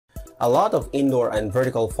A lot of indoor and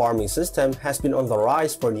vertical farming system has been on the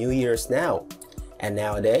rise for new years now. And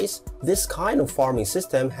nowadays, this kind of farming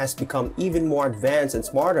system has become even more advanced and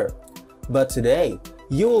smarter. But today,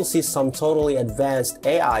 you will see some totally advanced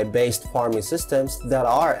AI-based farming systems that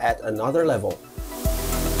are at another level.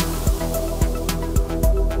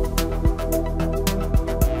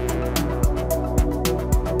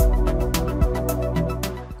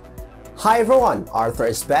 Hi everyone, Arthur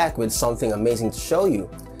is back with something amazing to show you.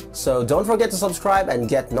 So don't forget to subscribe and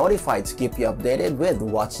get notified to keep you updated with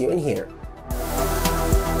what's new in here.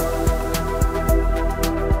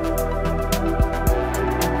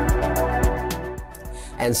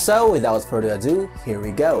 And so without further ado, here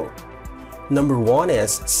we go. Number 1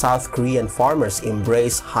 is South Korean farmers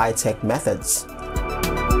embrace high-tech methods.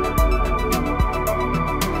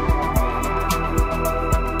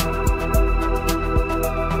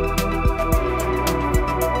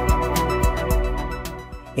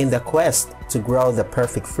 In the quest to grow the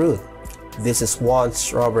perfect fruit, this is one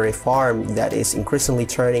strawberry farm that is increasingly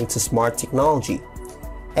turning to smart technology.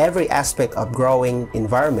 Every aspect of growing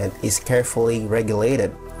environment is carefully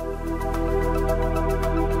regulated.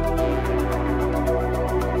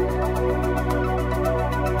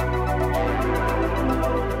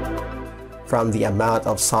 From the amount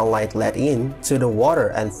of sunlight let in to the water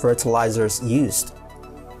and fertilizers used,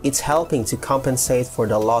 it's helping to compensate for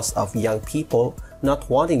the loss of young people not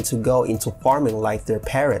wanting to go into farming like their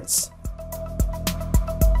parents.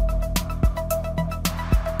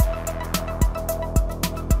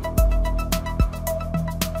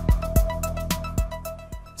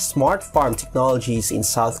 Smart farm technologies in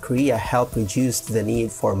South Korea help reduce the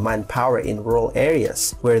need for manpower in rural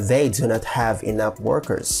areas where they do not have enough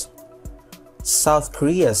workers. South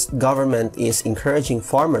Korea's government is encouraging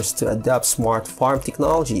farmers to adopt smart farm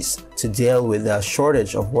technologies to deal with the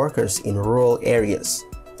shortage of workers in rural areas.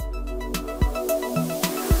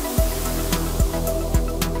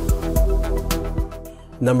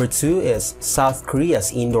 Number 2 is South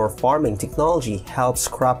Korea's indoor farming technology helps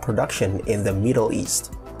crop production in the Middle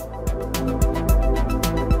East.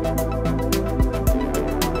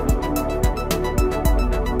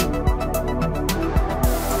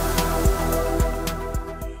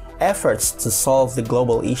 Efforts to solve the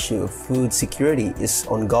global issue of food security is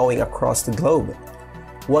ongoing across the globe.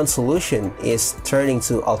 One solution is turning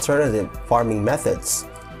to alternative farming methods.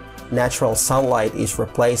 Natural sunlight is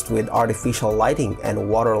replaced with artificial lighting, and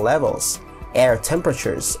water levels, air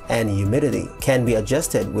temperatures, and humidity can be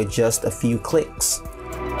adjusted with just a few clicks.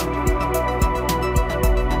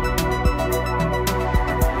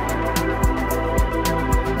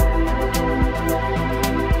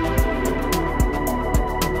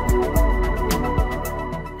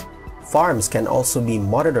 Farms can also be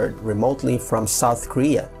monitored remotely from South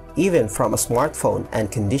Korea, even from a smartphone,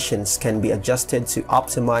 and conditions can be adjusted to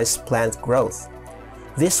optimize plant growth.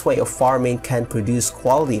 This way of farming can produce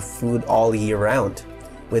quality food all year round,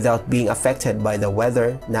 without being affected by the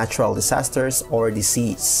weather, natural disasters, or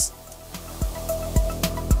disease.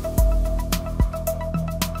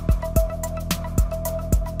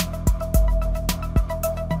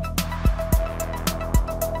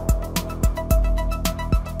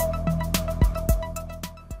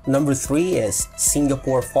 Number 3 is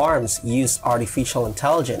Singapore farms use artificial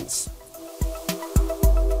intelligence.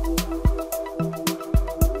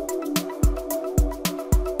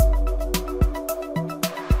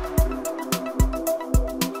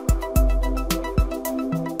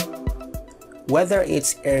 Whether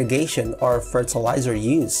it's irrigation or fertilizer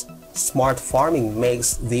use, smart farming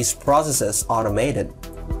makes these processes automated.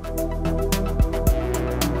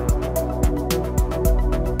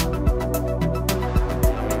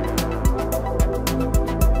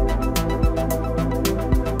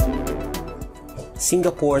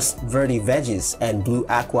 Singapore's Verde Veggies and Blue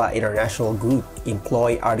Aqua International Group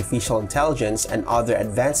employ artificial intelligence and other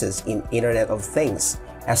advances in Internet of Things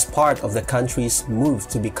as part of the country's move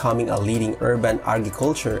to becoming a leading urban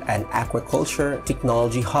agriculture and aquaculture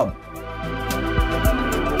technology hub.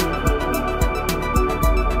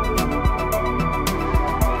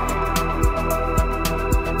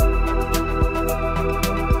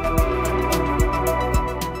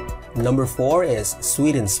 Number 4 is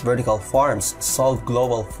Sweden's vertical farms solve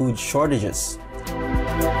global food shortages.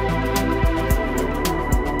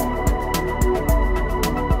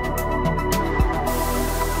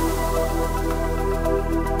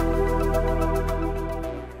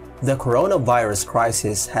 The coronavirus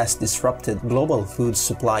crisis has disrupted global food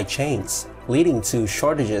supply chains, leading to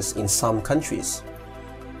shortages in some countries.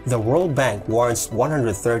 The World Bank warns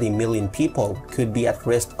 130 million people could be at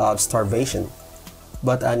risk of starvation.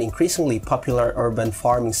 but an increasingly popular urban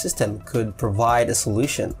farming system could provide a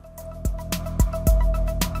solution.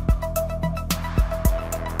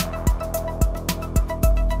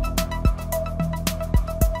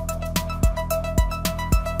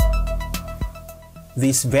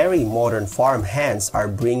 These very modern farm hands are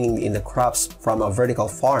bringing in the crops from a vertical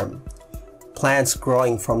farm. Plants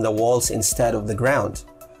growing from the walls instead of the ground.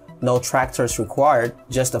 No tractors required,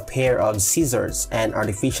 just a pair of scissors and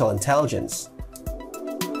artificial intelligence.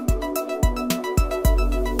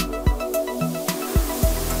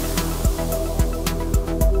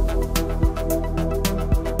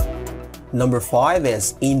 Number 5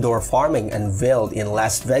 is indoor farming unveiled in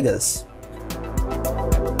Las Vegas.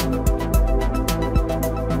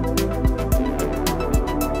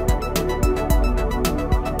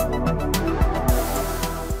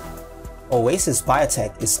 Oasis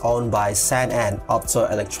Biotech is owned by San'an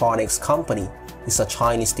Optoelectronics Company. It's a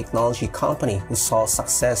Chinese technology company who saw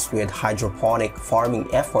success with hydroponic farming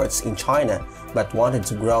efforts in China but wanted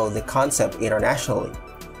to grow the concept internationally.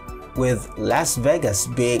 With Las Vegas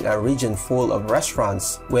being a region full of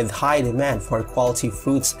restaurants with high demand for quality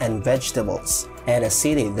fruits and vegetables, and a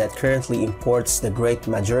city that currently imports the great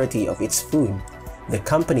majority of its food, the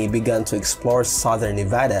company began to explore southern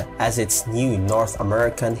Nevada as its new North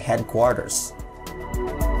American headquarters.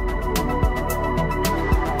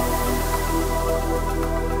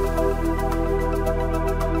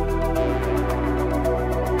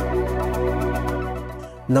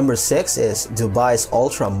 Number 6 is Dubai's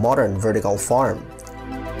ultra-modern vertical farm.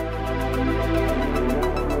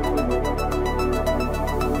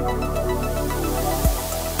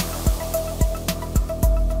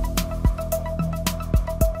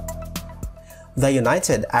 The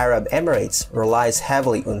United Arab Emirates relies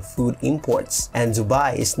heavily on food imports, and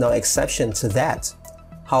Dubai is no exception to that.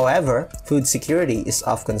 However, food security is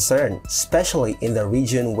of concern, especially in the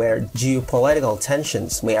region where geopolitical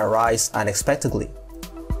tensions may arise unexpectedly.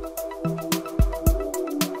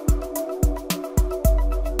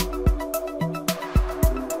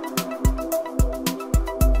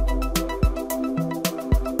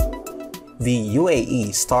 The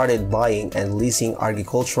UAE started buying and leasing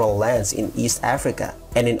agricultural lands in East Africa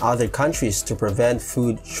and in other countries to prevent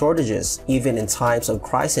food shortages even in times of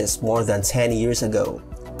crisis more than 10 years ago.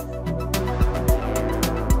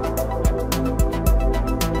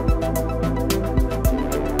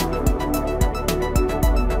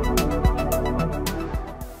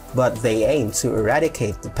 But they aim to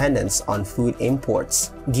eradicate dependence on food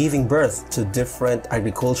imports, giving birth to different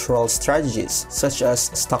agricultural strategies such as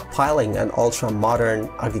stockpiling and ultra-modern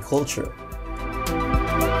agriculture.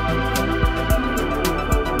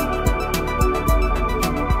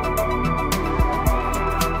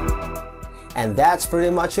 And that's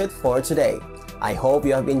pretty much it for today. I hope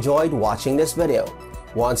you have enjoyed watching this video.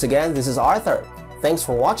 Once again, this is Arthur. Thanks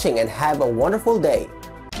for watching and have a wonderful day.